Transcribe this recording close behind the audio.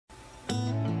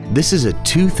This is a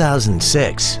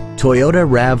 2006 Toyota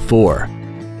RAV4.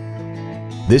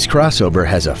 This crossover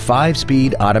has a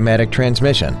 5-speed automatic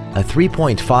transmission, a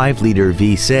 3.5-liter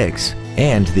V6,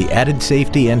 and the added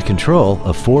safety and control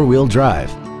of 4-wheel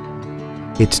drive.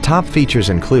 Its top features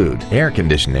include air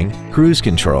conditioning, cruise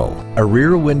control, a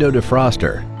rear window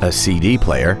defroster, a CD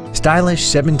player, stylish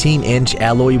 17-inch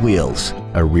alloy wheels,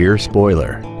 a rear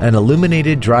spoiler, an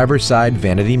illuminated driver's side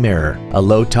vanity mirror, a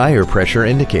low tire pressure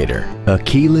indicator, a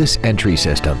keyless entry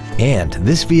system, and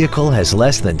this vehicle has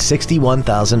less than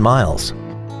 61,000 miles.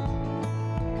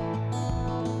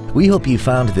 We hope you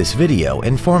found this video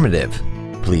informative.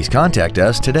 Please contact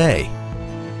us today.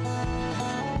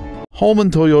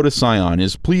 Holman Toyota Scion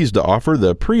is pleased to offer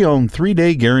the pre-owned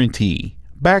 3-day guarantee.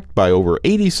 Backed by over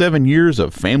 87 years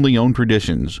of family-owned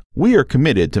traditions, we are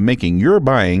committed to making your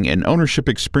buying and ownership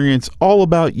experience all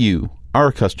about you,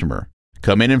 our customer.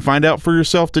 Come in and find out for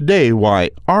yourself today why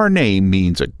our name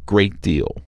means a great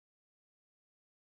deal.